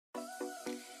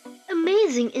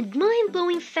amazing and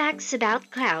mind-blowing facts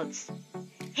about clouds.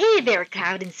 Hey there,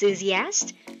 cloud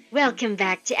enthusiast! Welcome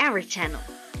back to our channel,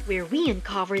 where we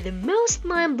uncover the most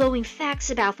mind-blowing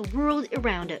facts about the world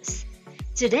around us.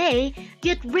 Today,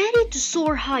 get ready to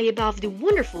soar high above the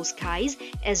wonderful skies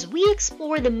as we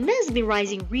explore the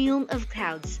mesmerizing realm of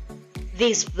clouds.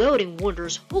 These floating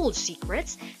wonders hold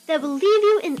secrets that will leave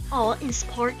you in awe and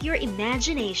spark your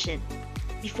imagination.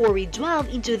 Before we delve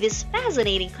into these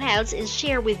fascinating clouds and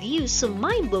share with you some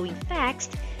mind-blowing facts,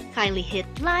 kindly hit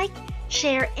like,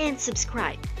 share, and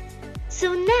subscribe.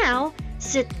 So now,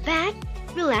 sit back,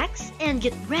 relax, and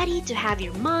get ready to have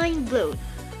your mind blown.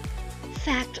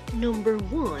 Fact number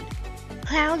 1.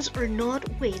 Clouds are not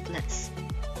weightless.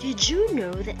 Did you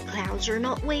know that clouds are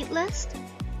not weightless?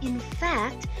 In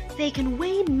fact, they can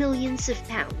weigh millions of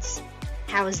pounds.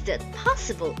 How is that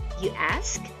possible, you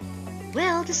ask?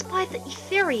 Well, despite the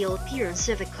ethereal appearance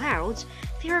of the clouds,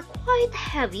 they are quite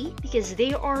heavy because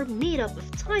they are made up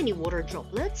of tiny water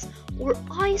droplets or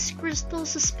ice crystals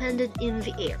suspended in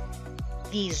the air.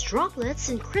 These droplets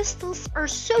and crystals are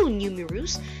so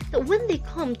numerous that when they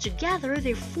come together,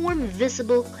 they form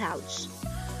visible clouds.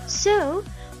 So,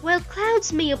 while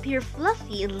clouds may appear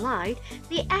fluffy and light,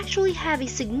 they actually have a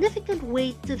significant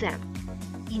weight to them.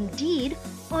 Indeed,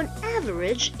 on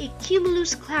average, a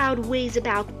cumulus cloud weighs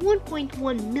about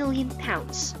 1.1 million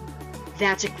pounds.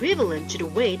 That's equivalent to the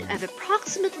weight of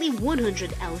approximately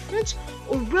 100 elephants,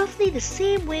 or roughly the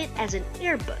same weight as an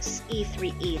Airbus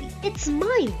A380. It's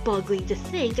mind-boggling to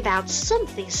think about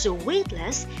something so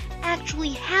weightless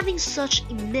actually having such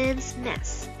immense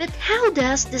mass. But how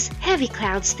does this heavy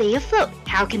cloud stay afloat?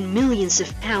 How can millions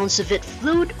of pounds of it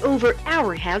float over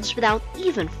our heads without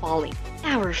even falling?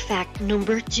 Our fact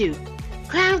number 2.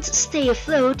 Clouds stay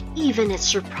afloat even at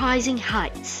surprising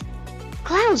heights.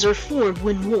 Clouds are formed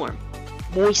when warm,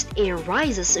 moist air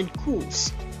rises and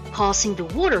cools, causing the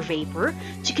water vapor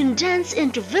to condense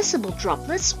into visible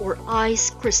droplets or ice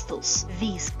crystals.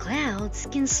 These clouds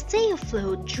can stay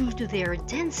afloat due to their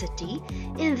density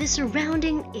in the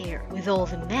surrounding air. With all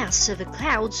the mass of the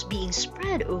clouds being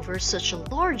spread over such a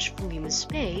large volume of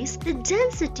space, the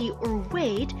density or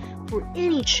weight for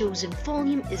any chosen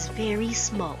volume is very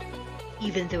small.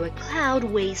 Even though a cloud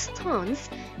weighs tons,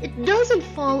 it doesn't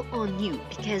fall on you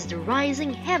because the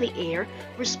rising heavy air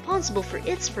responsible for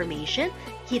its formation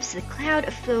keeps the cloud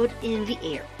afloat in the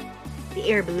air. The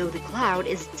air below the cloud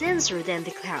is denser than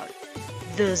the cloud.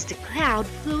 Thus, the cloud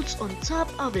floats on top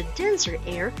of the denser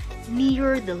air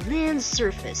near the land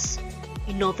surface.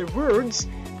 In other words,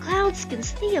 clouds can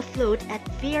stay afloat at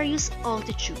various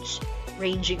altitudes,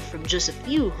 ranging from just a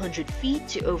few hundred feet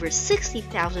to over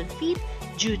 60,000 feet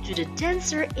due to the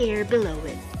denser air below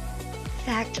it.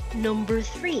 Fact number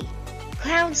 3.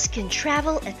 Clouds can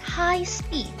travel at high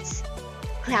speeds.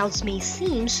 Clouds may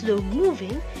seem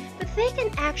slow-moving, but they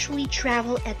can actually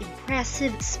travel at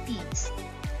impressive speeds.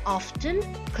 Often,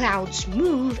 clouds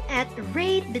move at a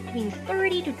rate between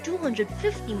 30 to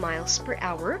 250 miles per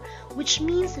hour, which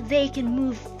means they can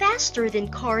move faster than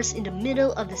cars in the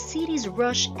middle of the city's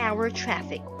rush hour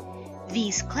traffic.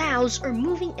 These clouds are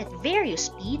moving at various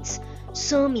speeds.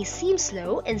 Some may seem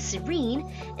slow and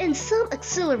serene, and some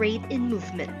accelerate in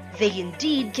movement. They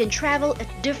indeed can travel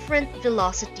at different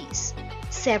velocities.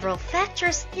 Several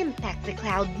factors impact the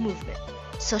cloud movement,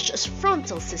 such as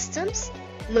frontal systems,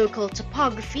 local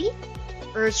topography,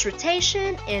 Earth's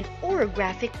rotation, and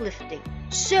orographic lifting.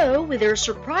 So, with their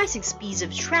surprising speeds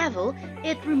of travel,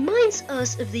 it reminds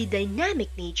us of the dynamic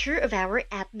nature of our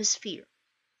atmosphere.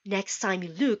 Next time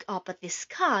you look up at the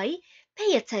sky,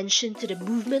 pay attention to the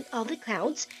movement of the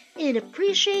clouds and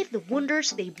appreciate the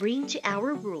wonders they bring to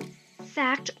our world.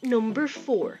 Fact number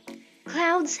 4.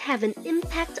 Clouds have an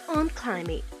impact on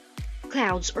climate.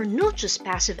 Clouds are not just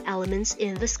passive elements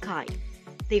in the sky.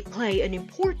 They play an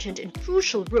important and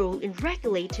crucial role in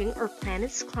regulating our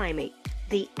planet's climate.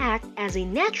 They act as a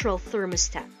natural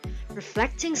thermostat,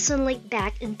 reflecting sunlight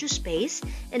back into space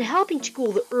and helping to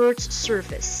cool the Earth's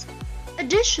surface.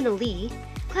 Additionally,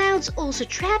 clouds also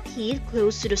trap heat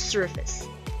close to the surface,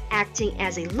 acting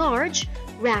as a large,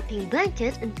 wrapping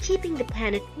blanket and keeping the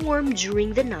planet warm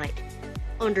during the night.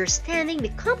 Understanding the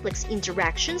complex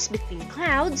interactions between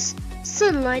clouds,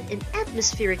 sunlight, and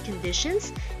atmospheric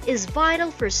conditions is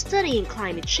vital for studying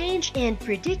climate change and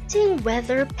predicting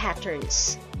weather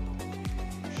patterns.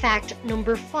 Fact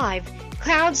number 5.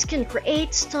 Clouds can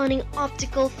create stunning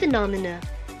optical phenomena.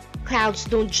 Clouds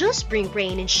don't just bring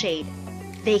rain and shade.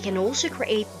 They can also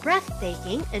create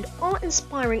breathtaking and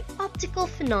awe-inspiring optical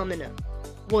phenomena.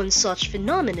 One such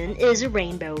phenomenon is a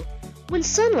rainbow. When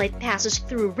sunlight passes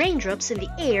through raindrops in the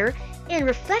air, and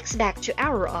reflects back to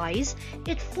our eyes,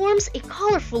 it forms a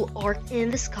colorful arc in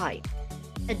the sky.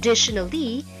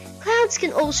 Additionally, clouds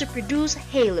can also produce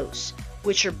halos,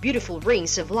 which are beautiful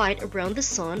rings of light around the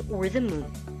sun or the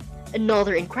moon.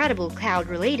 Another incredible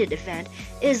cloud-related event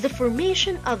is the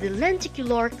formation of the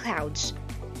lenticular clouds.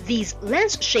 These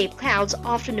lens-shaped clouds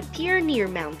often appear near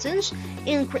mountains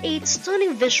and create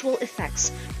stunning visual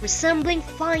effects resembling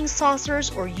flying saucers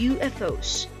or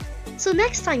UFOs. So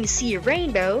next time you see a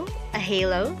rainbow, a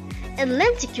halo, and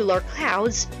lenticular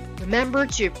clouds, remember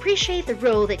to appreciate the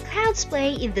role that clouds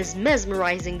play in these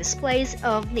mesmerizing displays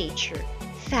of nature.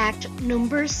 Fact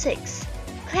number 6.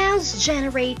 Clouds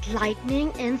generate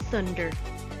lightning and thunder.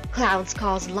 Clouds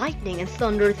cause lightning and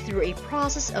thunder through a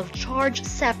process of charge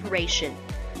separation.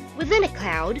 Within a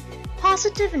cloud,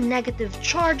 positive and negative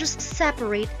charges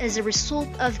separate as a result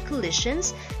of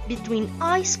collisions between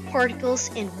ice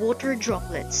particles and water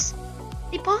droplets.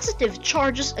 The positive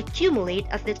charges accumulate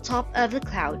at the top of the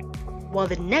cloud, while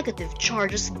the negative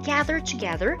charges gather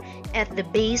together at the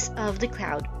base of the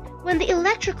cloud. When the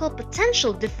electrical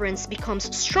potential difference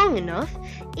becomes strong enough,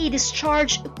 a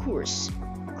discharge occurs,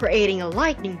 creating a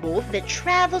lightning bolt that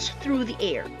travels through the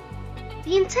air.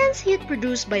 The intense heat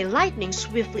produced by lightning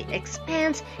swiftly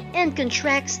expands and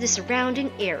contracts the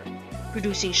surrounding air,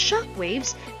 producing shock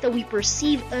waves that we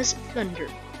perceive as thunder.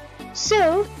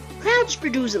 So, clouds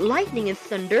produce lightning and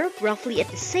thunder roughly at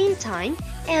the same time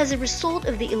as a result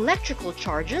of the electrical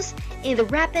charges and the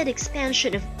rapid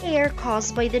expansion of air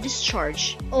caused by the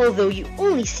discharge. Although you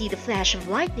only see the flash of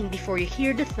lightning before you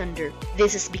hear the thunder,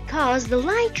 this is because the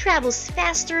light travels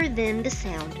faster than the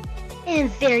sound. And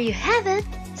there you have it!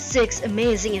 6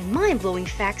 amazing and mind-blowing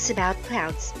facts about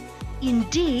clouds.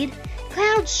 Indeed,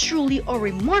 clouds truly are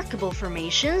remarkable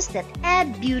formations that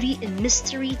add beauty and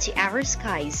mystery to our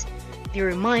skies. They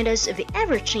remind us of the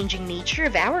ever-changing nature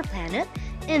of our planet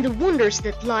and the wonders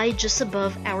that lie just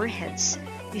above our heads.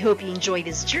 We hope you enjoy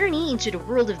this journey into the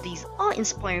world of these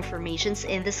awe-inspiring formations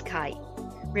in the sky.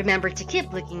 Remember to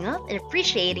keep looking up and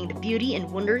appreciating the beauty and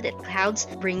wonder that clouds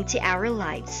bring to our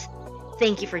lives.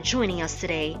 Thank you for joining us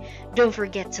today. Don't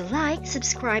forget to like,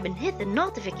 subscribe, and hit the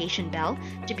notification bell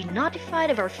to be notified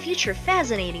of our future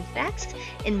fascinating facts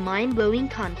and mind-blowing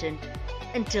content.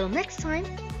 Until next time,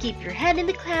 keep your head in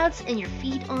the clouds and your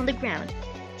feet on the ground.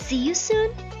 See you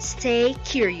soon. Stay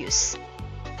curious.